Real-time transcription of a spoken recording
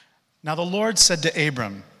Now the Lord said to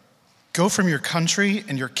Abram, "Go from your country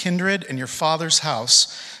and your kindred and your father's house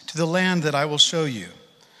to the land that I will show you,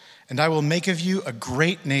 and I will make of you a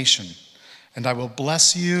great nation, and I will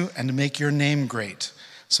bless you and make your name great,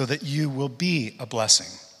 so that you will be a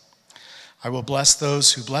blessing. I will bless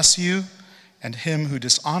those who bless you, and him who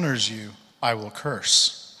dishonors you I will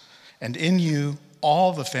curse. And in you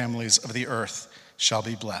all the families of the earth shall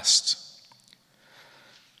be blessed."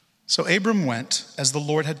 So Abram went as the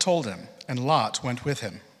Lord had told him, and Lot went with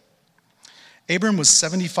him. Abram was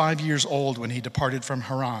 75 years old when he departed from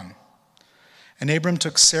Haran. And Abram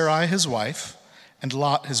took Sarai his wife, and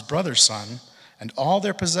Lot his brother's son, and all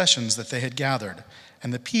their possessions that they had gathered,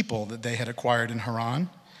 and the people that they had acquired in Haran,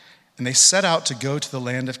 and they set out to go to the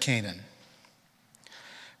land of Canaan.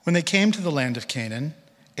 When they came to the land of Canaan,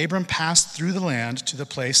 Abram passed through the land to the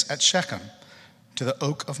place at Shechem, to the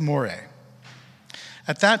oak of Moreh.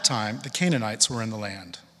 At that time, the Canaanites were in the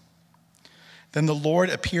land. Then the Lord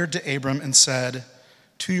appeared to Abram and said,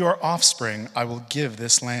 "To your offspring I will give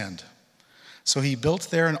this land." So he built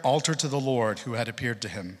there an altar to the Lord who had appeared to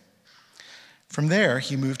him. From there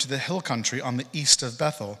he moved to the hill country on the east of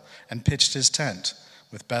Bethel and pitched his tent,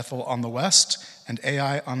 with Bethel on the west and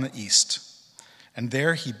Ai on the east. And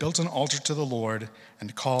there he built an altar to the Lord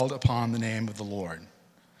and called upon the name of the Lord.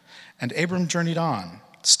 And Abram journeyed on,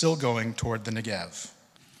 still going toward the Negev.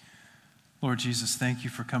 Lord Jesus, thank you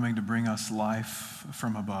for coming to bring us life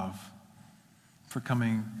from above, for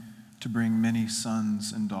coming to bring many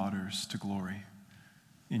sons and daughters to glory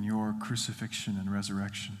in your crucifixion and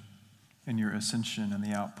resurrection, in your ascension and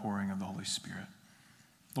the outpouring of the Holy Spirit.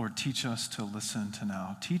 Lord, teach us to listen to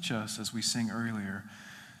now. Teach us, as we sang earlier,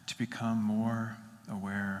 to become more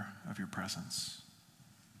aware of your presence,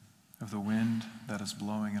 of the wind that is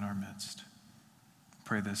blowing in our midst.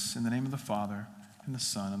 Pray this in the name of the Father, and the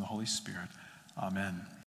Son, and the Holy Spirit. Amen.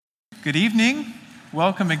 Good evening.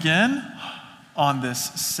 Welcome again on this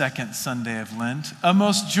second Sunday of Lent. A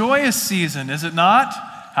most joyous season, is it not?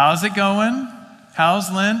 How's it going?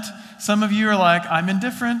 How's Lent? Some of you are like, I'm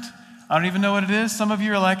indifferent. I don't even know what it is. Some of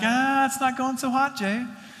you are like, it's not going so hot, Jay.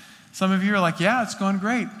 Some of you are like, yeah, it's going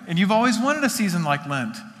great. And you've always wanted a season like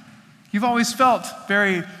Lent. You've always felt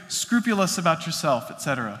very scrupulous about yourself,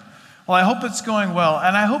 etc. Well, I hope it's going well.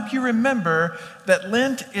 And I hope you remember that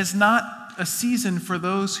Lent is not a season for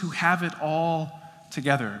those who have it all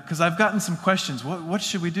together. Because I've gotten some questions. What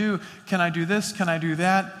should we do? Can I do this? Can I do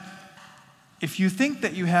that? If you think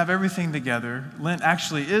that you have everything together, Lent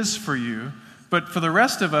actually is for you. But for the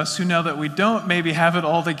rest of us who know that we don't maybe have it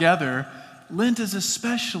all together, Lent is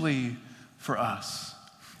especially for us.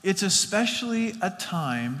 It's especially a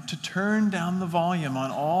time to turn down the volume on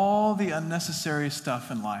all the unnecessary stuff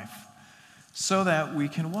in life so that we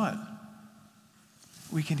can what?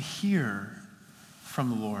 We can hear from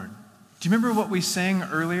the Lord. Do you remember what we sang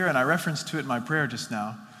earlier? And I referenced to it in my prayer just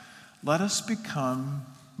now. Let us become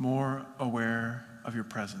more aware of your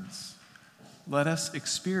presence. Let us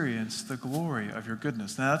experience the glory of your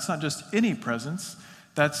goodness. Now, that's not just any presence.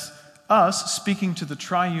 That's us speaking to the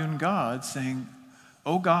triune God, saying,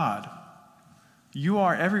 "Oh God, you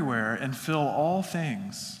are everywhere and fill all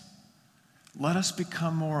things. Let us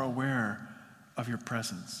become more aware of your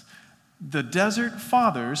presence." The desert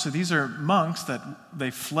fathers, so these are monks that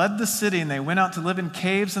they fled the city and they went out to live in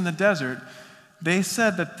caves in the desert, they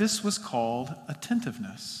said that this was called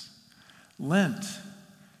attentiveness. Lent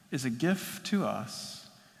is a gift to us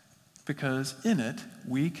because in it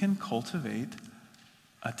we can cultivate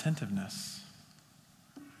attentiveness.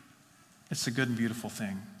 It's a good and beautiful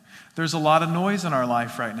thing. There's a lot of noise in our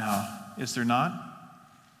life right now, is there not?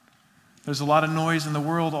 There's a lot of noise in the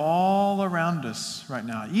world all around us right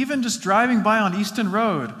now. Even just driving by on Easton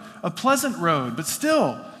Road, a pleasant road, but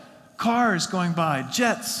still, cars going by,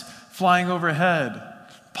 jets flying overhead,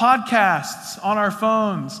 podcasts on our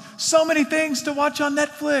phones, so many things to watch on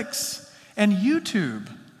Netflix and YouTube.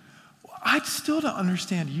 I still don't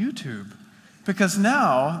understand YouTube because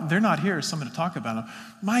now they're not here, so I'm going to talk about them.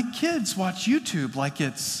 My kids watch YouTube like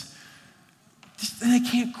it's, they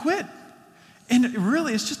can't quit. And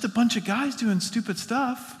really, it's just a bunch of guys doing stupid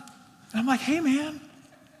stuff. And I'm like, hey, man,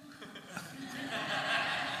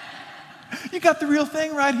 you got the real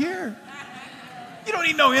thing right here. You don't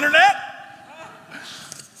need no internet.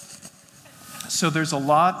 So there's a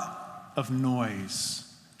lot of noise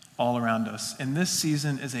all around us. And this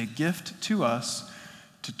season is a gift to us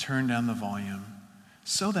to turn down the volume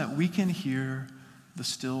so that we can hear the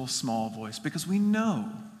still small voice. Because we know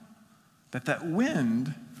that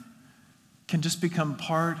wind can just become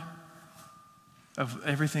part of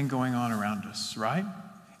everything going on around us, right?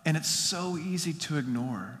 And it's so easy to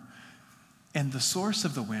ignore. And the source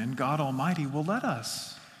of the wind, God Almighty, will let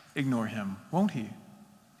us ignore him, won't he?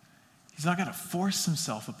 He's not going to force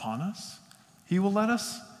himself upon us. He will let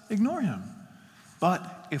us ignore him.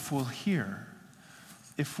 But if we'll hear,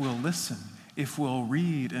 if we'll listen, if we'll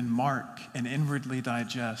read and mark and inwardly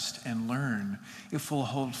digest and learn, if we'll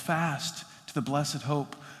hold fast to the blessed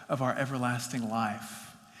hope of our everlasting life,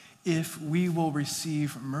 if we will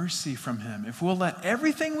receive mercy from him, if we'll let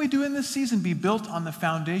everything we do in this season be built on the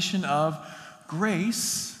foundation of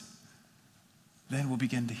grace, then we'll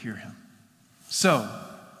begin to hear him. So,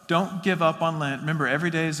 don't give up on Lent. Remember, every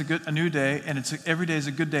day is a new day, and every day is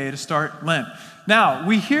a good day to start Lent. Now,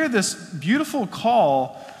 we hear this beautiful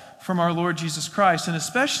call from our Lord Jesus Christ, and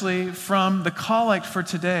especially from the collect for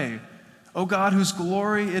today. O God, whose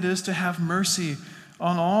glory it is to have mercy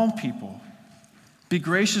on all people. Be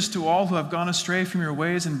gracious to all who have gone astray from your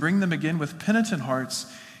ways, and bring them again with penitent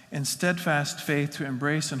hearts and steadfast faith to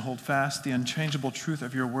embrace and hold fast the unchangeable truth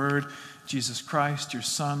of your word, Jesus Christ, your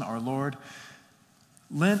Son, our Lord.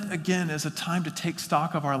 Lent, again, is a time to take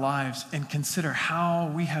stock of our lives and consider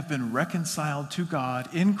how we have been reconciled to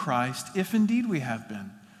God in Christ, if indeed we have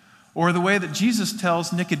been. Or the way that Jesus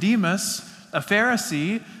tells Nicodemus, a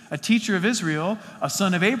Pharisee, a teacher of Israel, a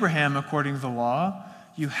son of Abraham according to the law,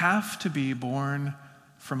 you have to be born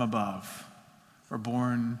from above, or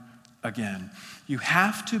born again. You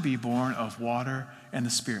have to be born of water and the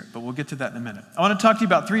Spirit. But we'll get to that in a minute. I want to talk to you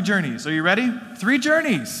about 3 journeys. Are you ready? 3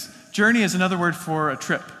 journeys. Journey is another word for a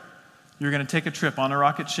trip. You're going to take a trip on a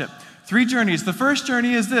rocket ship. 3 journeys. The first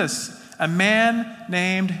journey is this: a man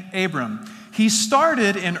named Abram. He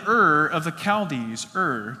started in Ur of the Chaldees,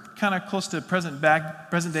 kind of close to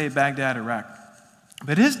present-day Baghdad, Iraq.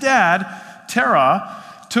 But his dad, Terah,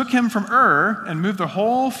 took him from Ur and moved the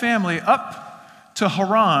whole family up to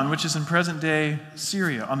Haran, which is in present-day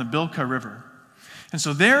Syria, on the Bilka River. And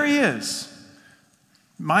so there he is,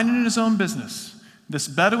 minding his own business, this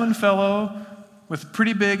Bedouin fellow with a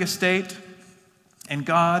pretty big estate, and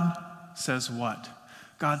God says what?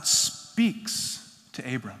 God speaks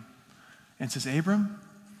to Abram and says, Abram,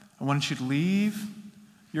 I want you to leave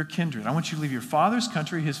your kindred. I want you to leave your father's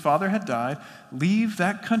country. His father had died. Leave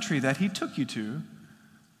that country that he took you to.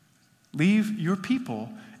 Leave your people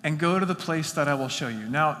and go to the place that I will show you.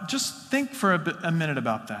 Now, just think for a minute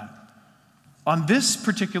about that. On this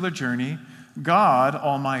particular journey, God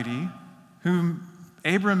Almighty, whom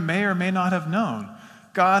Abram may or may not have known,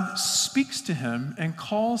 God speaks to him and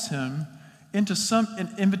calls him into an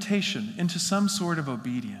invitation, into some sort of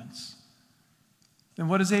obedience. Then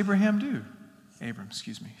what does Abraham do?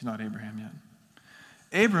 He's not Abraham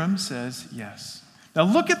yet. Abram says yes. Now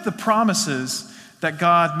look at the promises that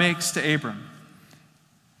God makes to Abram.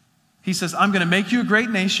 He says, I'm going to make you a great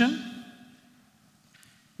nation.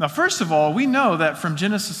 Now, first of all, we know that from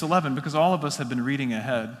Genesis 11, because all of us have been reading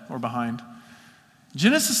ahead or behind.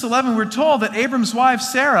 Genesis 11, we're told that Abram's wife,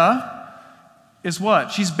 Sarah, is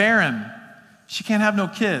what? She's barren. She can't have no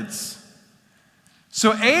kids.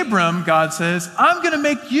 So Abram, God says, I'm going to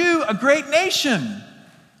make you a great nation.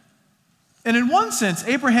 And in one sense,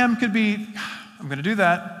 Abraham could be, I'm going to do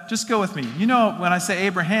that. Just go with me. You know, when I say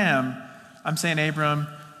Abraham, I'm saying Abram,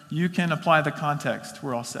 you can apply the context.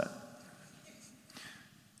 We're all set.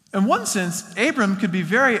 In one sense, Abram could be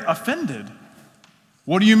very offended.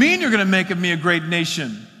 What do you mean you're going to make of me a great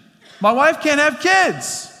nation? My wife can't have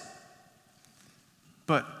kids.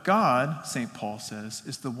 But God, St. Paul says,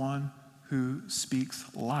 is the one who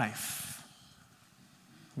speaks life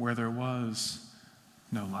where there was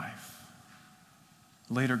no life.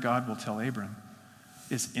 Later, God will tell Abram,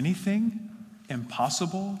 is anything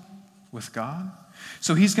impossible with God?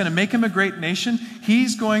 So he's going to make him a great nation.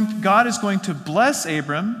 God is going to bless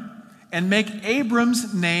Abram and make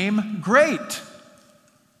Abram's name great.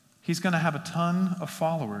 He's going to have a ton of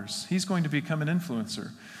followers. He's going to become an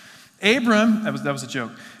influencer. Abram, that was a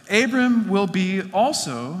joke. Abram will be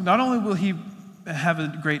also, not only will he have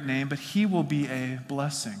a great name, but he will be a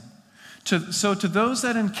blessing. So to those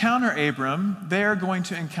that encounter Abram, they are going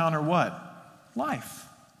to encounter what? Life.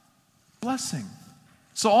 Blessing.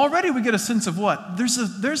 So already we get a sense of what?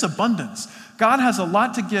 There's abundance. God has a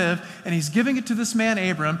lot to give, and he's giving it to this man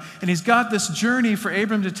Abram, and he's got this journey for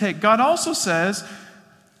Abram to take. God also says,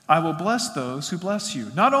 I will bless those who bless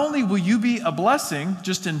you. Not only will you be a blessing,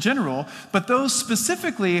 just in general, but those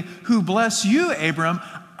specifically who bless you, Abram,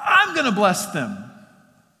 I'm going to bless them.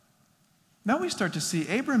 Now we start to see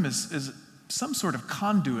Abram is some sort of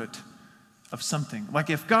conduit of something. Like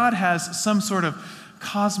if God has some sort of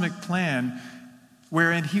cosmic plan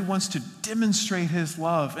wherein he wants to demonstrate his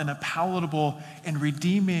love in a palatable and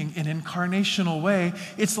redeeming and incarnational way,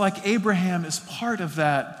 it's like Abraham is part of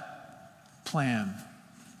that plan.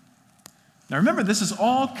 Now remember, this is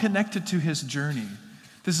all connected to his journey.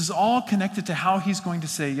 This is all connected to how he's going to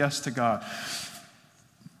say yes to God.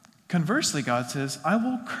 Conversely, God says, I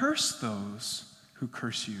will curse those who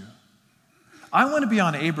curse you. I want to be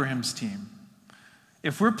on Abraham's team.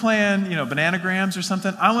 If we're playing, bananagrams or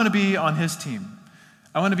something, I want to be on his team.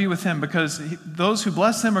 I want to be with him because those who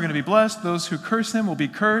bless him are going to be blessed. Those who curse him will be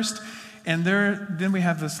cursed. And then we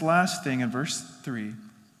have this last thing in verse 3.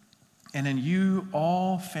 And in you,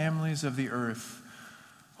 all families of the earth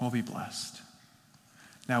will be blessed.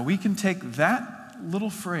 Now, we can take that little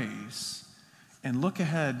phrase and look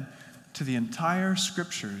ahead to the entire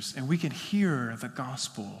scriptures, and we can hear the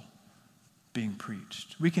gospel being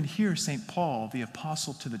preached. We can hear St. Paul, the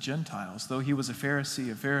apostle to the Gentiles, though he was a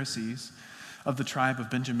Pharisee of Pharisees of the tribe of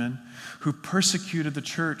Benjamin, who persecuted the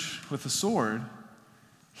church with a sword.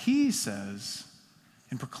 He says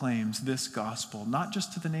and proclaims this gospel, not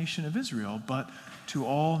just to the nation of Israel, but to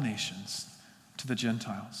all nations, to the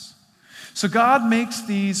Gentiles. So God makes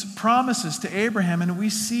these promises to Abraham, and we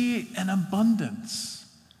see an abundance.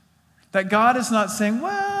 That God is not saying,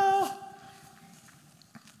 well,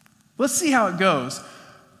 let's see how it goes.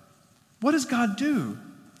 What does God do?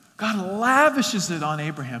 God lavishes it on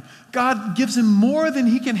Abraham. God gives him more than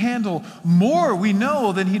he can handle, more, we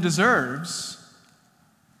know, than he deserves.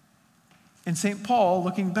 And St. Paul,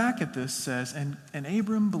 looking back at this, says, and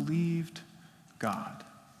Abram believed God.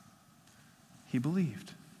 He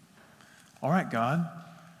believed. All right, God,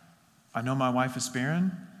 I know my wife is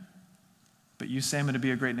barren, but you say I'm going to be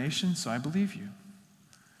a great nation, so I believe you.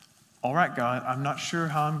 All right, God, I'm not sure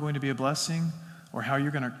how I'm going to be a blessing or how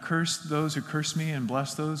you're going to curse those who curse me and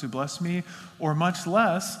bless those who bless me, or much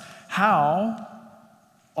less how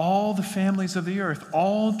all the families of the earth,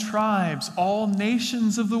 all tribes, all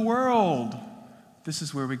nations of the world. This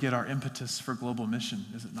is where we get our impetus for global mission,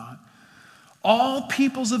 is it not? All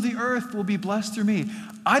peoples of the earth will be blessed through me.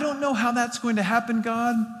 I don't know how that's going to happen,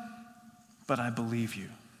 God, but I believe you.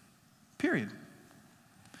 Period.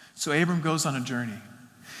 So Abram goes on a journey.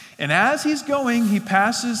 And as he's going, he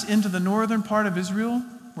passes into the northern part of Israel,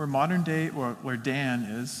 where modern day, or where Dan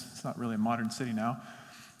is. It's not really a modern city now.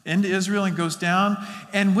 Into Israel and goes down.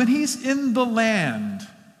 And when he's in the land,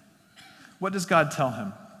 what does God tell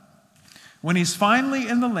him? When he's finally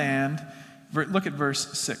in the land, look at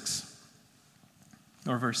verse 6.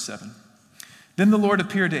 Or verse 7. Then the Lord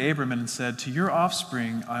appeared to Abram and said, to your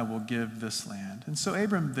offspring I will give this land. And so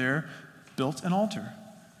Abram there built an altar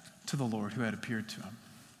to the Lord who had appeared to him.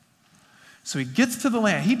 So he gets to the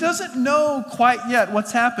land. He doesn't know quite yet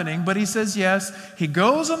what's happening, but he says yes. He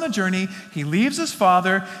goes on the journey. He leaves his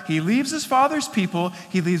father. He leaves his father's people.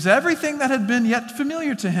 He leaves everything that had been yet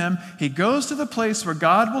familiar to him. He goes to the place where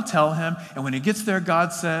God will tell him. And when he gets there,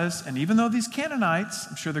 God says, and even though these Canaanites,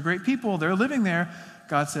 I'm sure they're great people, they're living there,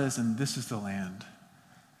 God says, and this is the land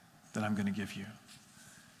that I'm going to give you.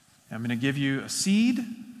 I'm going to give you a seed.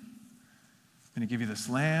 I'm going to give you this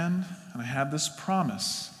land. And I have this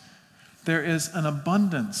promise. There is an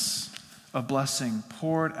abundance of blessing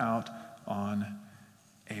poured out on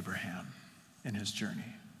Abraham in his journey.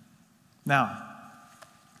 Now,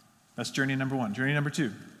 that's journey number one. Journey number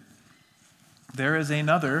two. There is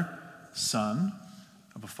another son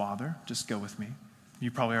of a father. Just go with me.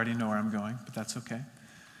 You probably already know where I'm going, but that's okay.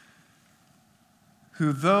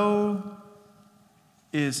 Who, though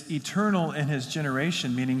is eternal in his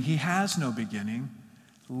generation, meaning he has no beginning,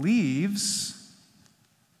 leaves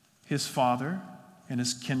his father and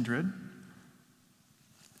his kindred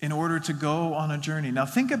in order to go on a journey. Now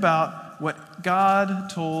think about what God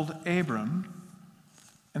told Abram,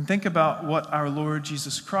 and think about what our Lord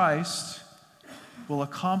Jesus Christ will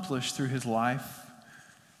accomplish through his life,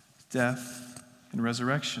 death, and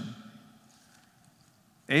resurrection.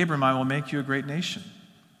 Abram, I will make you a great nation.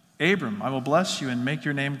 Abram, I will bless you and make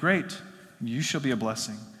your name great, and you shall be a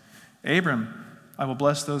blessing. Abram, I will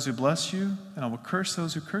bless those who bless you, and I will curse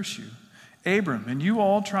those who curse you. Abram, and you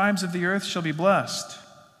all tribes of the earth shall be blessed.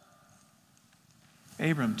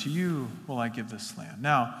 Abram, to you will I give this land.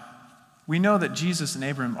 Now, we know that Jesus and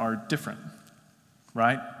Abram are different,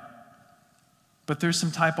 right? But there's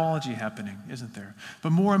some typology happening, isn't there?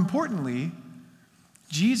 But more importantly,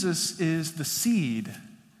 Jesus is the seed,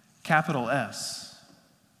 capital S.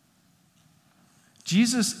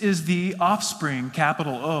 Jesus is the offspring,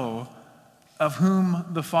 capital O, of whom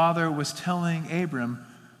the Father was telling Abram,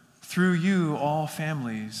 through you all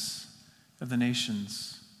families of the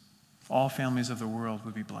nations, all families of the world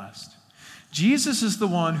would be blessed. Jesus is the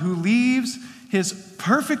one who leaves his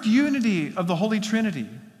perfect unity of the Holy Trinity.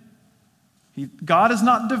 God is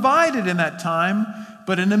not divided in that time,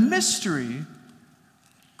 but in a mystery,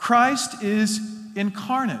 Christ is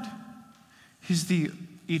incarnate. He's the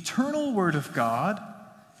eternal Word of God,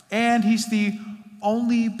 and he's the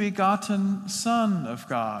only begotten Son of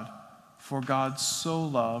God. For God so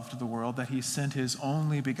loved the world that he sent his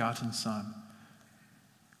only begotten Son,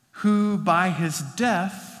 who by his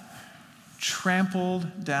death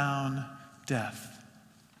trampled down death.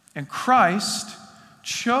 And Christ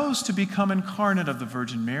chose to become incarnate of the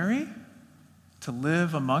Virgin Mary, to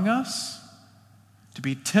live among us, to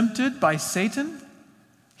be tempted by Satan.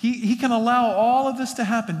 He can allow all of this to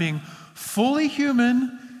happen, being fully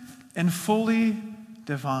human and fully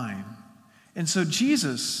divine. And so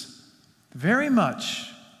Jesus very much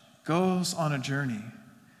goes on a journey.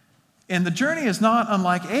 And the journey is not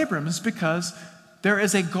unlike Abram's because there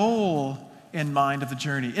is a goal in mind of the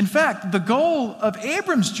journey. In fact, the goal of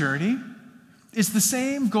Abram's journey is the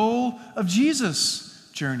same goal of Jesus'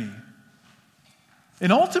 journey.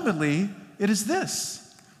 And ultimately, it is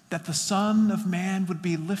this, that the Son of Man would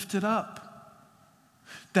be lifted up,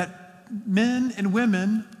 that men and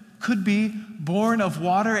women could be born of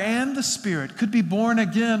water and the Spirit, could be born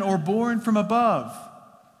again or born from above,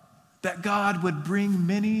 that God would bring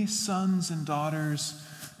many sons and daughters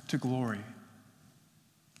to glory.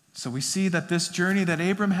 So we see that this journey that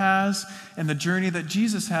Abram has and the journey that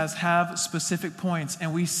Jesus has have specific points.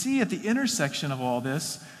 And we see at the intersection of all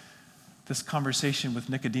this conversation with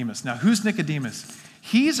Nicodemus. Now, who's Nicodemus?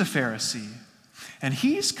 He's a Pharisee. And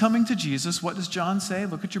he's coming to Jesus. What does John say?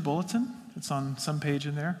 Look at your bulletin. It's on some page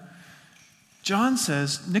in there. John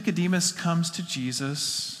says Nicodemus comes to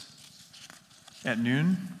Jesus at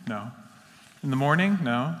noon? No. In the morning?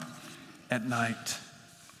 No. At night.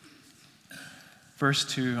 Verse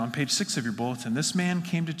 2, on page 6 of your bulletin, this man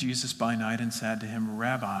came to Jesus by night and said to him,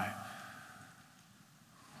 Rabbi,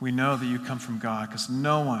 we know that you come from God because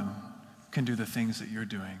no one can do the things that you're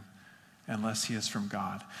doing unless he is from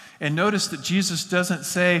God. And notice that Jesus doesn't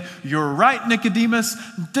say, you're right, Nicodemus,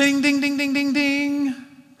 ding, ding, ding, ding, ding, ding,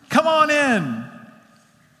 come on in.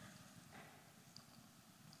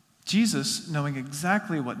 Jesus, knowing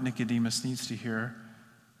exactly what Nicodemus needs to hear,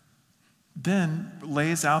 then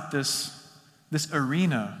lays out this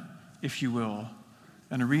arena, if you will,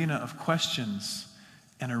 an arena of questions,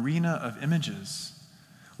 an arena of images,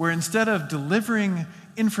 where instead of delivering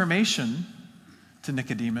information to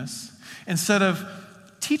Nicodemus, instead of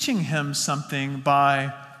teaching him something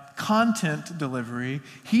by content delivery,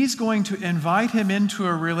 he's going to invite him into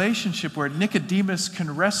a relationship where Nicodemus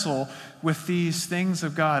can wrestle with these things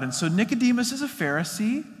of God. And so Nicodemus is a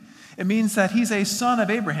Pharisee. It means that he's a son of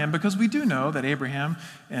Abraham, because we do know that Abraham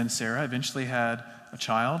and Sarah eventually had a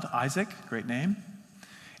child, Isaac, great name.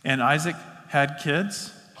 And Isaac had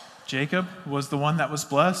kids. Jacob was the one that was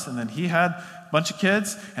blessed, and then he had a bunch of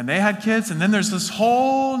kids, and they had kids, and then there's this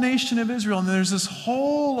whole nation of Israel, and there's this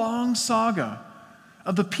whole long saga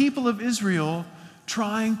of the people of Israel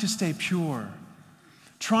trying to stay pure,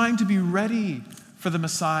 trying to be ready for the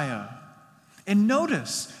Messiah. And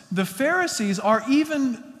notice, the Pharisees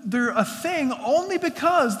they're a thing only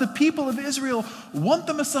because the people of Israel want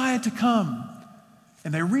the Messiah to come.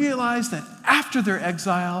 And they realize that after their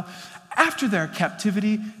exile, after their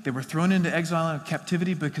captivity, they were thrown into exile and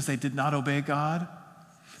captivity because they did not obey God.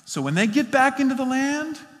 So when they get back into the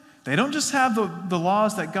land, they don't just have the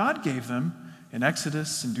laws that God gave them in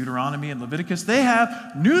Exodus and Deuteronomy and Leviticus. They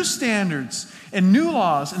have new standards and new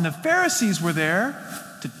laws. And the Pharisees were there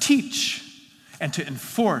to teach and to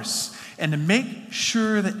enforce and to make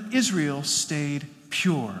sure that Israel stayed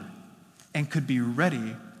pure and could be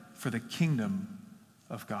ready for the kingdom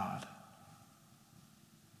of God.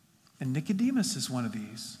 And Nicodemus is one of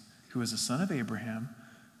these, who is a son of Abraham,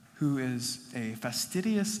 who is a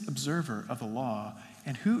fastidious observer of the law,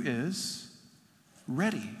 and who is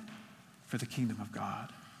ready for the kingdom of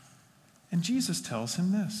God. And Jesus tells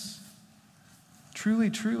him this,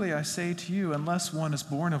 truly, truly, I say to you, unless one is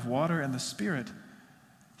born of water and the Spirit,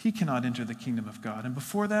 he cannot enter the kingdom of God. And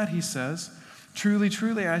before that, he says, truly,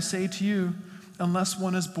 truly, I say to you, unless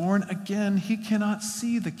one is born again, he cannot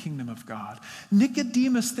see the kingdom of God.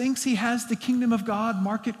 Nicodemus thinks he has the kingdom of God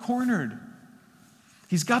market cornered.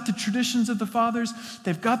 He's got the traditions of the fathers.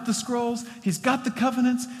 They've got the scrolls. He's got the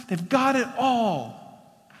covenants. They've got it all.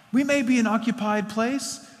 We may be an occupied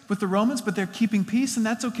place with the Romans, but they're keeping peace, and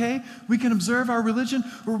that's okay. We can observe our religion.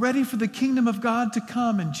 We're ready for the kingdom of God to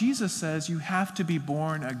come. And Jesus says, you have to be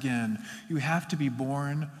born again. You have to be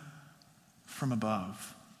born from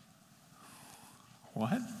above.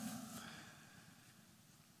 What?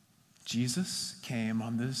 Jesus came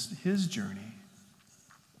on his journey,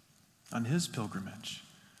 on his pilgrimage,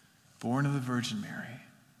 born of the Virgin Mary,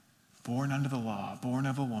 born under the law, born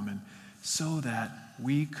of a woman, so that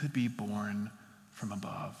we could be born from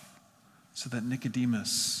above, so that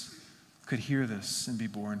Nicodemus could hear this and be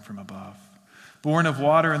born from above. Born of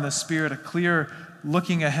water and the Spirit, a clear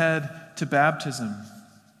looking ahead to baptism.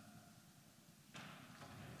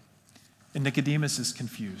 And Nicodemus is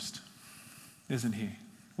confused, isn't he?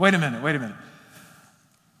 Wait a minute.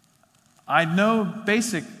 I know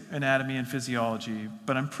basic anatomy and physiology,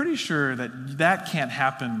 but I'm pretty sure that can't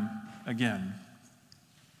happen again.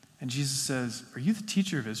 And Jesus says, are you the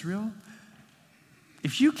teacher of Israel?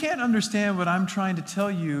 If you can't understand what I'm trying to tell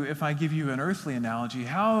you if I give you an earthly analogy,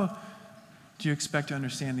 how do you expect to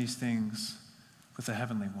understand these things with the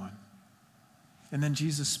heavenly one? And then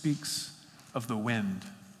Jesus speaks of the wind.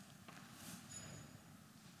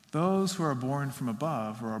 Those who are born from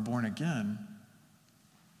above or are born again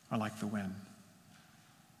are like the wind.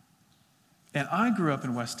 And I grew up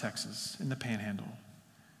in West Texas, in the Panhandle.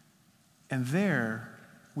 And there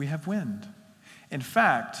we have wind. In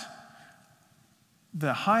fact,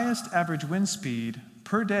 the highest average wind speed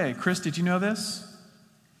per day, Chris, did you know this?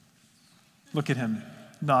 Look at him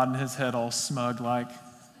nodding his head all smug like.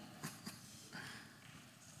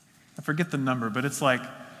 I forget the number, but it's like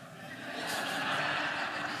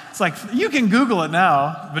you can Google it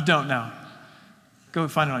now, but don't now. Go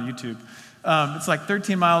find it on YouTube. It's like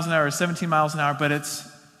 13 miles an hour or 17 miles an hour, but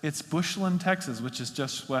it's Bushland, Texas, which is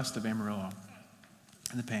just west of Amarillo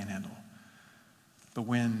in the Panhandle. The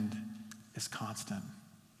wind is constant.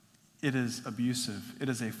 It is abusive. It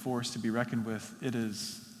is a force to be reckoned with.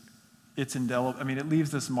 It's indelible. I mean, it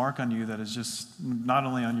leaves this mark on you that is just not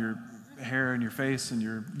only on your hair and your face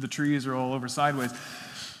and the trees are all over sideways,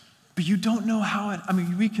 but you don't know how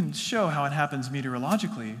we can show how it happens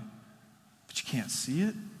meteorologically, but you can't see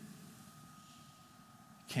it.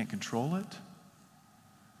 Can't control it.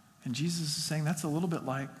 And Jesus is saying that's a little bit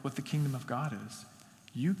like what the kingdom of God is.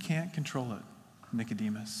 You can't control it,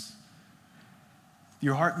 Nicodemus.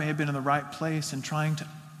 Your heart may have been in the right place and trying to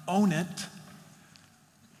own it,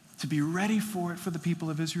 to be ready for it for the people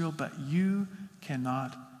of Israel, but you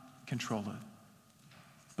cannot control it.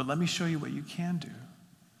 But let me show you what you can do.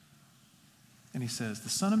 And he says, the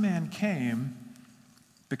Son of Man came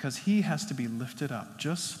because he has to be lifted up,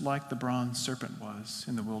 just like the bronze serpent was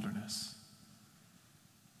in the wilderness.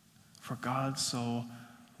 For God so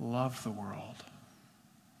loved the world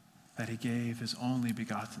that he gave his only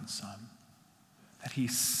begotten Son, that he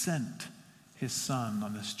sent his Son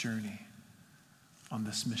on this journey, on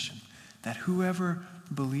this mission, that whoever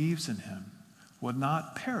believes in him would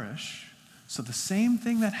not perish. So the same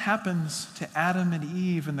thing that happens to Adam and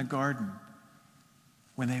Eve in the garden,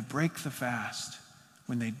 when they break the fast,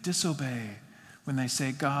 when they disobey, when they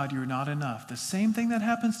say, God, you're not enough, the same thing that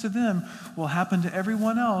happens to them will happen to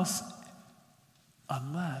everyone else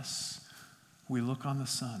unless we look on the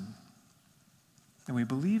Son and we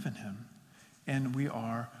believe in him and we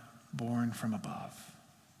are born from above.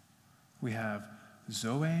 We have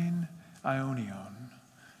Zoan Ionion,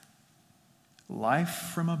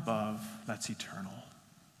 life from above that's eternal.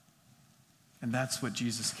 And that's what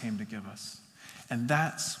Jesus came to give us. And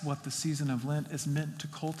that's what the season of Lent is meant to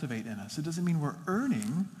cultivate in us. It doesn't mean we're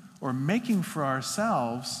earning or making for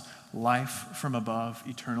ourselves life from above,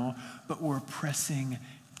 eternal, but we're pressing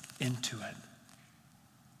into it.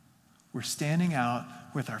 We're standing out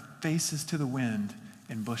with our faces to the wind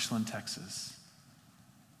in Bushland, Texas.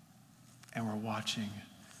 And we're watching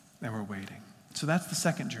and we're waiting. So that's the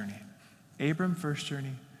second journey. Abram, first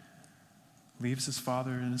journey, leaves his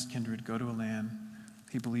father and his kindred, go to a land.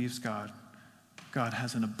 He believes God. God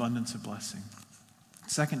has an abundance of blessing.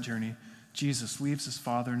 Second journey, Jesus leaves his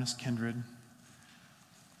father and his kindred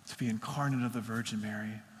to be incarnate of the Virgin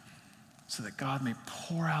Mary so that God may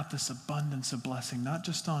pour out this abundance of blessing, not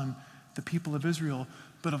just on the people of Israel,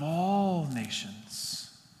 but of all nations.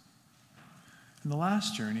 And the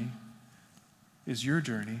last journey is your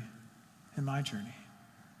journey and my journey.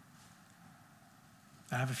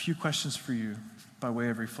 I have a few questions for you by way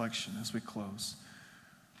of reflection as we close.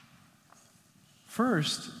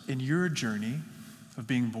 First, in your journey of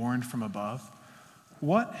being born from above,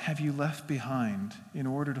 what have you left behind in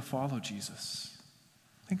order to follow Jesus?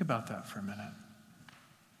 Think about that for a minute.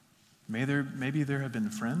 Maybe there have been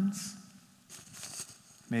friends,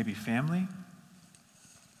 maybe family,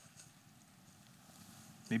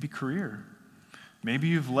 maybe career. Maybe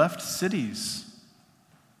you've left cities.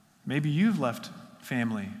 Maybe you've left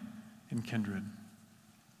family and kindred.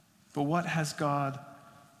 But what has God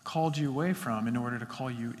called you away from in order to call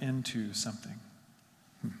you into something?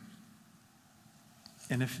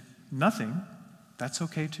 And if nothing, that's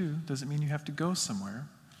okay too. Doesn't mean you have to go somewhere.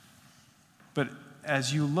 But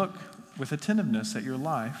as you look with attentiveness at your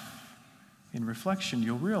life, in reflection,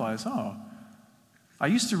 you'll realize, oh, I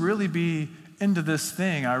used to really be into this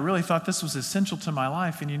thing. I really thought this was essential to my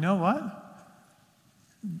life. And you know what?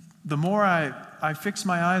 The more I fix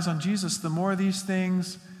my eyes on Jesus, the more these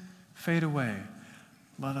things fade away.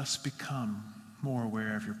 Let us become more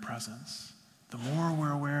aware of your presence. The more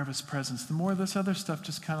we're aware of his presence, the more this other stuff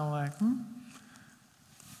just kind of like,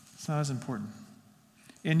 it's not as important.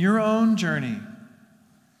 In your own journey,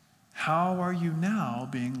 how are you now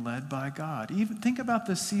being led by God? Even think about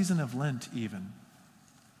this season of Lent even.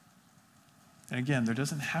 And again, there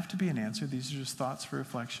doesn't have to be an answer. These are just thoughts for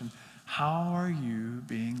reflection. How are you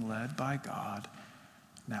being led by God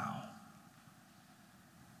now?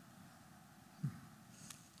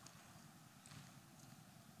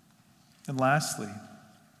 And lastly,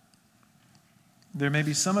 there may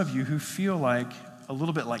be some of you who feel like a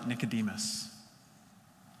little bit like Nicodemus.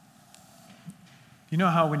 You know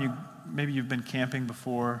how when maybe you've been camping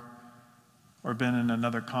before or been in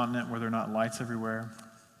another continent where there are not lights everywhere,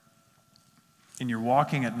 and you're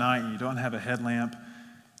walking at night and you don't have a headlamp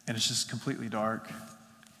and it's just completely dark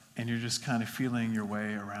and you're just kind of feeling your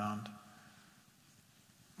way around.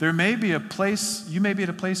 There may be a place, you may be at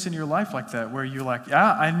a place in your life like that where you're like,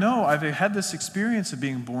 yeah, I know, I've had this experience of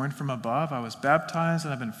being born from above. I was baptized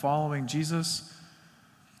and I've been following Jesus.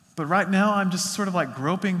 But right now I'm just sort of like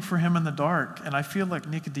groping for him in the dark. And I feel like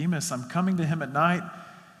Nicodemus, I'm coming to him at night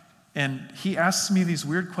and he asks me these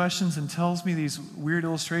weird questions and tells me these weird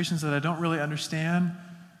illustrations that I don't really understand.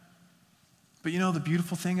 But you know the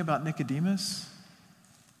beautiful thing about Nicodemus?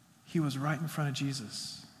 He was right in front of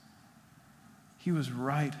Jesus. He was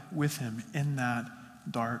right with him in that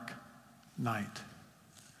dark night.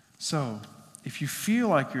 So, if you feel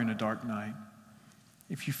like you're in a dark night,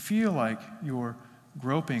 if you feel like you're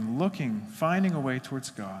groping, looking, finding a way towards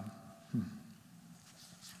God,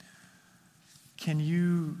 can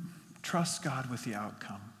you trust God with the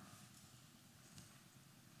outcome?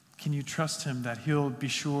 Can you trust him that he'll be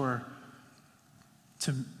sure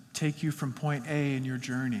to take you from point A in your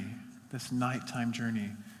journey, this nighttime journey,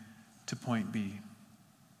 to point B?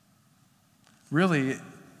 Really,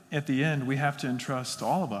 at the end, we have to entrust,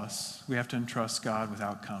 all of us, we have to entrust God with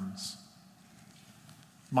outcomes.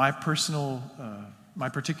 My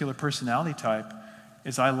particular personality type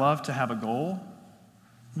is I love to have a goal.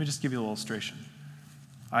 Let me just give you a little illustration.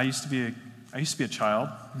 I used to be a child.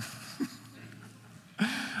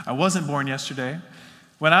 I wasn't born yesterday.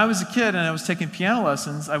 When I was a kid and I was taking piano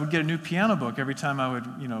lessons, I would get a new piano book every time I would,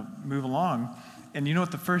 move along. And you know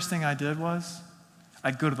what the first thing I did was?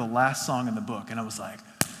 I'd go to the last song in the book and I was like,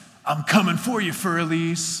 I'm coming for you,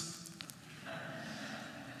 Fur-Elise.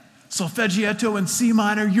 Solfeggietto in C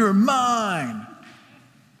minor, you're mine.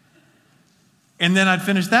 And then I'd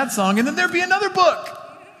finish that song and then there'd be another book.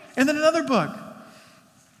 And then another book.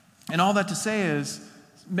 And all that to say is,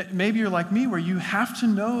 maybe you're like me where you have to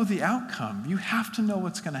know the outcome. You have to know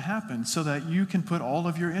what's going to happen so that you can put all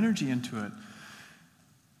of your energy into it.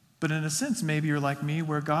 But in a sense, maybe you're like me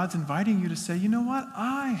where God's inviting you to say, you know what?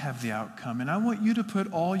 I have the outcome, and I want you to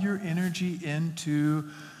put all your energy into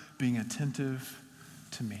being attentive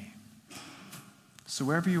to me. So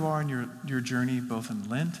wherever you are in your journey, both in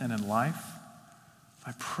Lent and in life,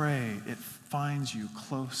 I pray it finds you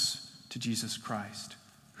close to Jesus Christ,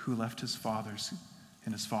 who left his fathers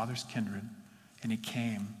and his father's kindred, and he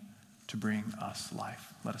came to bring us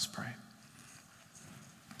life. Let us pray.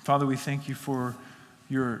 Father, we thank you for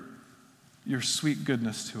your sweet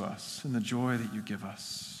goodness to us and the joy that you give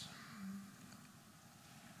us.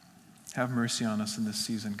 Have mercy on us in this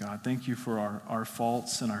season, God. Thank you for our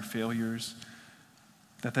faults and our failures,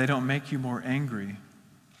 that they don't make you more angry,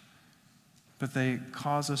 but they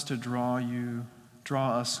cause us to draw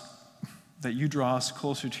us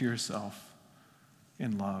closer to yourself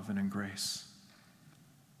in love and in grace.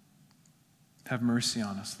 Have mercy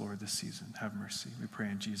on us, Lord, this season. Have mercy. We pray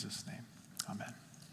in Jesus' name. Amen.